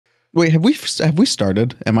Wait, have we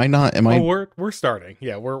started? Am I not? Am Oh, I? we're starting.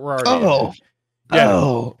 Yeah, we're already in it. Oh, Yeah,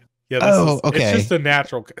 oh, yeah. It's just okay. a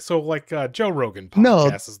natural. So like Joe Rogan No,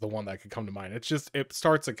 podcast is the one that could come to mind. It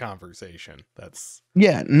starts a conversation. That's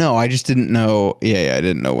yeah, no, I just didn't know. Yeah, I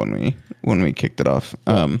didn't know when we kicked it off.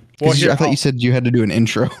 well Because here. I thought you said you had to do an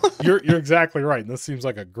intro. You're exactly right. And this seems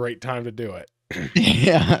like a great time to do it.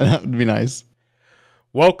 Yeah, that would be nice.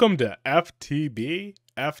 Welcome to FTB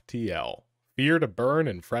FTL, Fear to Burn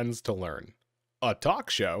and Friends to Learn, a talk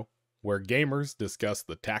show where gamers discuss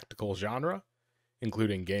the tactical genre,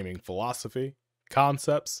 including gaming philosophy,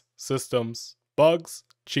 concepts, systems, bugs,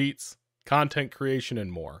 cheats, content creation,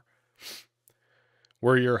 and more.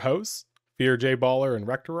 We're your hosts, Fearjballer and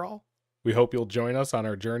Rectorol. We hope you'll join us on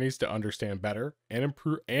our journeys to understand better and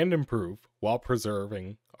improve while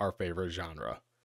preserving our favorite genre.